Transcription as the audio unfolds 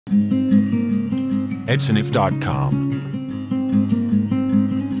edsniff.com.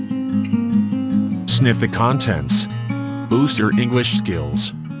 Sniff the contents. Boost your English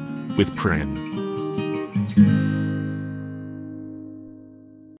skills with Prin.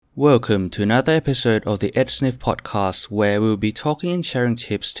 Welcome to another episode of the EdSniff podcast, where we'll be talking and sharing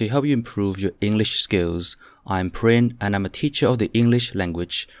tips to help you improve your English skills. I'm Prin, and I'm a teacher of the English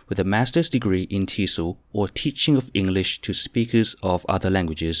language with a master's degree in TESOL, or Teaching of English to Speakers of Other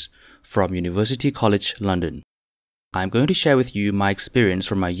Languages, from University College London. I'm going to share with you my experience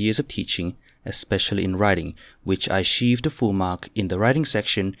from my years of teaching, especially in writing, which I achieved a full mark in the writing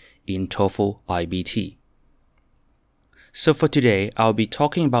section in TOEFL IBT. So for today, I'll be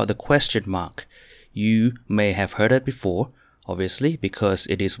talking about the question mark. You may have heard it before, obviously, because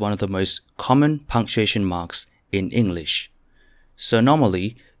it is one of the most common punctuation marks in English. So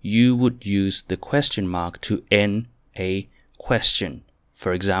normally, you would use the question mark to end a question.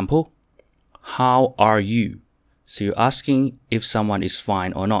 For example, how are you? So you're asking if someone is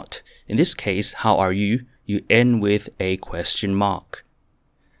fine or not. In this case, how are you? You end with a question mark.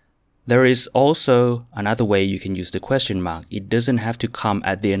 There is also another way you can use the question mark. It doesn't have to come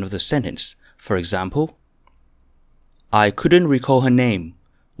at the end of the sentence. For example, I couldn't recall her name.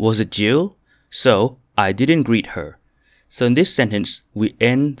 Was it Jill? So, I didn't greet her. So in this sentence, we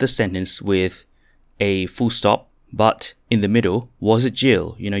end the sentence with a full stop, but in the middle, was it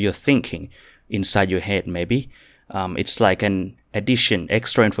Jill? You're thinking inside your head maybe. It's like an addition,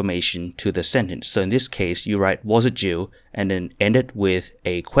 extra information to the sentence. So in this case, you write, was it Jill? And then end it with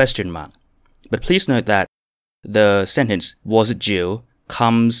a question mark. But please note that the sentence, was it Jill,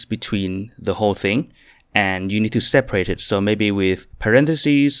 comes between the whole thing, and you need to separate it. So maybe with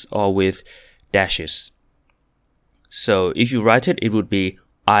parentheses or with dashes. So if you write it, it would be,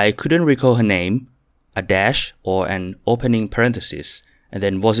 I couldn't recall her name, a dash or an opening parenthesis, and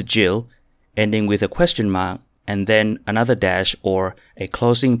then was it Jill, ending with a question mark, and then another dash or a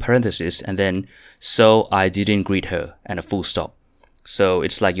closing parenthesis, and then so I didn't greet her, and a full stop. So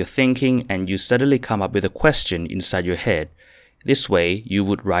it's like you're thinking and you suddenly come up with a question inside your head. This way you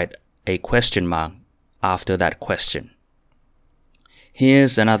would write a question mark after that question.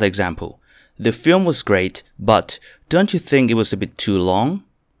 Here's another example. The film was great, but don't you think it was a bit too long?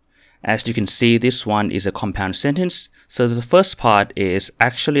 As you can see, this one is a compound sentence. So the first part is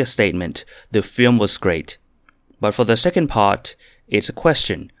actually a statement. The film was great. But for the second part, it's a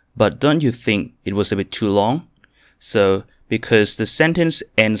question. But don't you think it was a bit too long? So because the sentence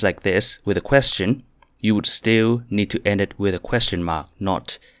ends like this with a question, you would still need to end it with a question mark,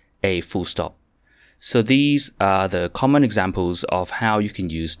 not a full stop. So these are the common examples of how you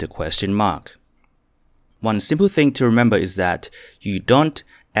can use the question mark. One simple thing to remember is that you don't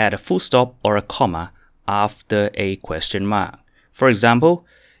add a full stop or a comma after a question mark. For example,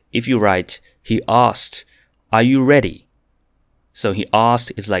 if you write, he asked, are you ready? So he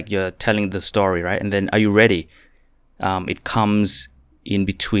asked is like you're telling the story, right? And then are you ready? It comes in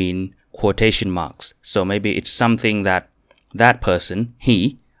between quotation marks. So maybe it's something that person,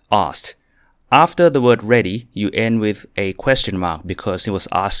 he, asked. After the word ready, you end with a question mark because he was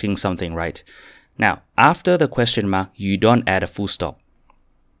asking something, right? Now, after the question mark, you don't add a full stop.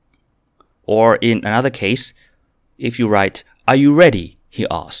 Or in another case, if you write, are you ready? He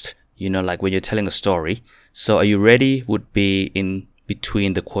asked. Like when you're telling a story. So are you ready would be in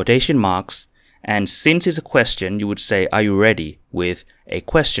between the quotation marks. And since it's a question, you would say, are you ready? With a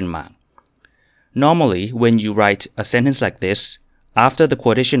question mark. Normally, when you write a sentence like this, after the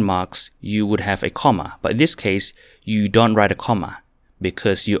quotation marks, you would have a comma. But in this case, you don't write a comma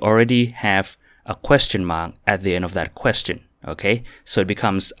because you already have a question mark at the end of that question. Okay? So it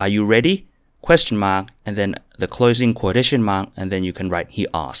becomes, are you ready? Question mark, and then the closing quotation mark, and then you can write, he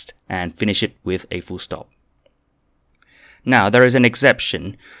asked, and finish it with a full stop. Now, there is an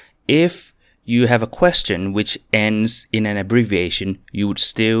exception. If you have a question which ends in an abbreviation, you would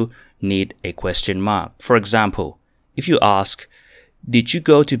still need a question mark. For example, if you ask, did you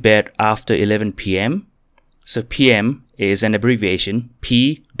go to bed after 11 p.m.? So PM is an abbreviation,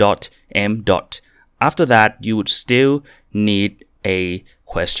 P.M. After that, you would still need a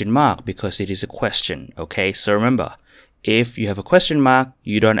question mark because it is a question, okay? So remember, if you have a question mark,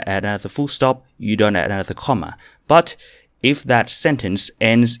 you don't add another full stop, you don't add another comma. But if that sentence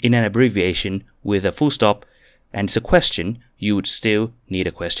ends in an abbreviation with a full stop and it's a question, you would still need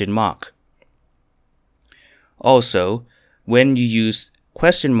a question mark. Also, when you use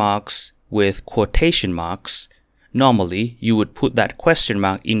question marks with quotation marks, normally you would put that question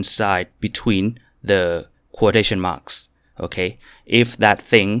mark inside between the quotation marks. Okay, if the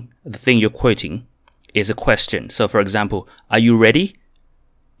thing you're quoting is a question. So for example, are you ready?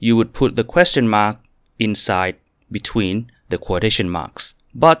 You would put the question mark inside between the quotation marks.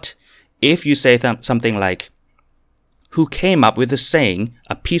 But if you say something like, who came up with the saying,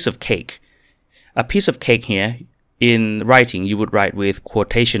 a piece of cake? A piece of cake here, in writing, you would write with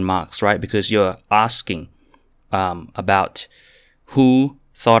quotation marks, right? Because you're asking about who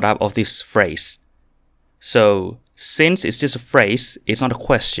thought up of this phrase. So since it's just a phrase, it's not a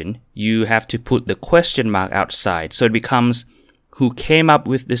question, you have to put the question mark outside. So it becomes, who came up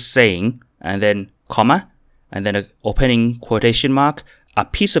with this saying, and then comma, and then an opening quotation mark, a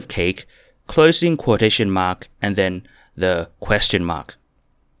piece of cake, closing quotation mark, and then the question mark.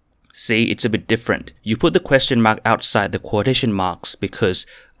 See, it's a bit different. You put the question mark outside the quotation marks because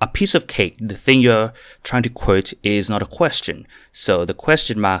a piece of cake, the thing you're trying to quote, is not a question. So the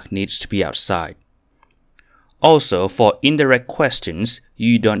question mark needs to be outside. Also, for indirect questions,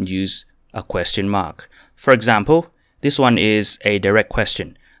 you don't use a question mark. For example, this one is a direct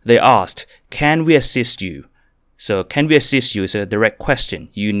question. They asked, can we assist you? So can we assist you is a direct question.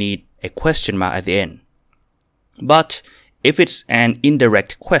 You need a question mark at the end. But if it's an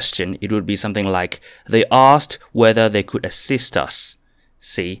indirect question, it would be something like, they asked whether they could assist us.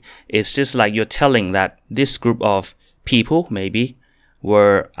 See, it's just like you're telling that this group of people, maybe,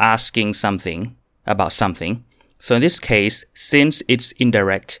 were asking something about something. So in this case, since it's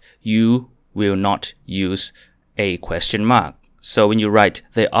indirect, you will not use a question mark. So when you write,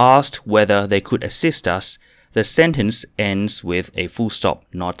 they asked whether they could assist us, the sentence ends with a full stop,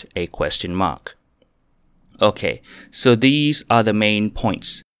 not a question mark. Okay, so these are the main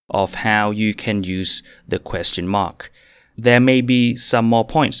points of how you can use the question mark. There may be some more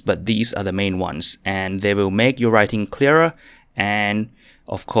points, but these are the main ones, and they will make your writing clearer. And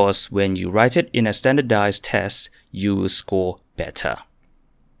of course, when you write it in a standardized test, you will score better.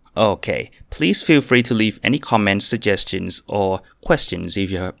 Okay, please feel free to leave any comments, suggestions, or questions if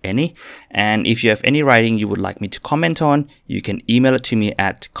you have any. And if you have any writing you would like me to comment on, you can email it to me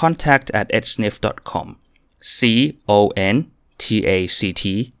at contact@edsniff.com.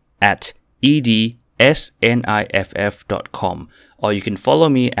 contact@edsniff.com, or you can follow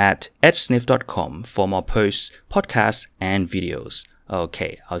me at edsniff.com for more posts, podcasts, and videos.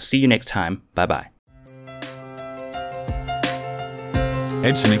 Okay, I'll see you next time. Bye bye.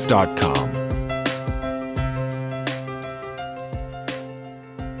 edsniff.com